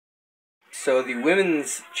So the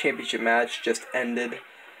women's championship match just ended.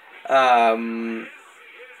 Naomi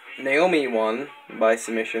won by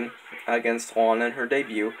submission against Lana in her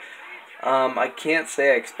debut. I can't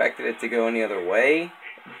say I expected it to go any other way,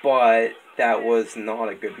 but that was not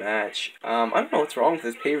a good match. I don't know what's wrong with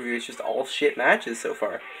this pay-per-view. It's just all shit matches so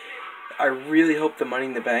far. I really hope the Money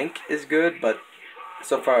in the Bank is good, but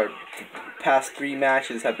so far, the past 3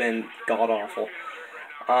 matches have been god-awful.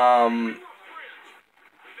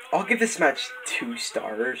 I'll give this match 2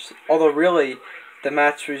 stars. Although, really, the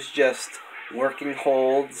match was just working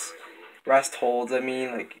holds, rest holds,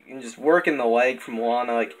 like, just working the leg from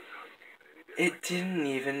Lana, like, it didn't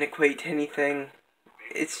even equate to anything.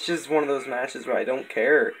 It's just one of those matches where I don't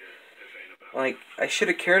care. Like, I should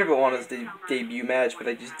have cared about Lana's debut match, but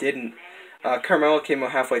I just didn't. Carmella came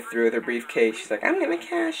out halfway through with her briefcase. She's like, I'm gonna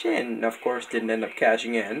cash in. And of course, didn't end up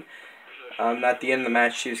cashing in. At the end of the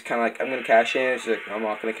match, she was kind of like, I'm gonna cash in. She's like, I'm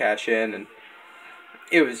not gonna cash in. And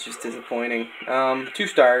it was just disappointing. 2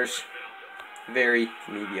 stars. Very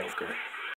mediocre.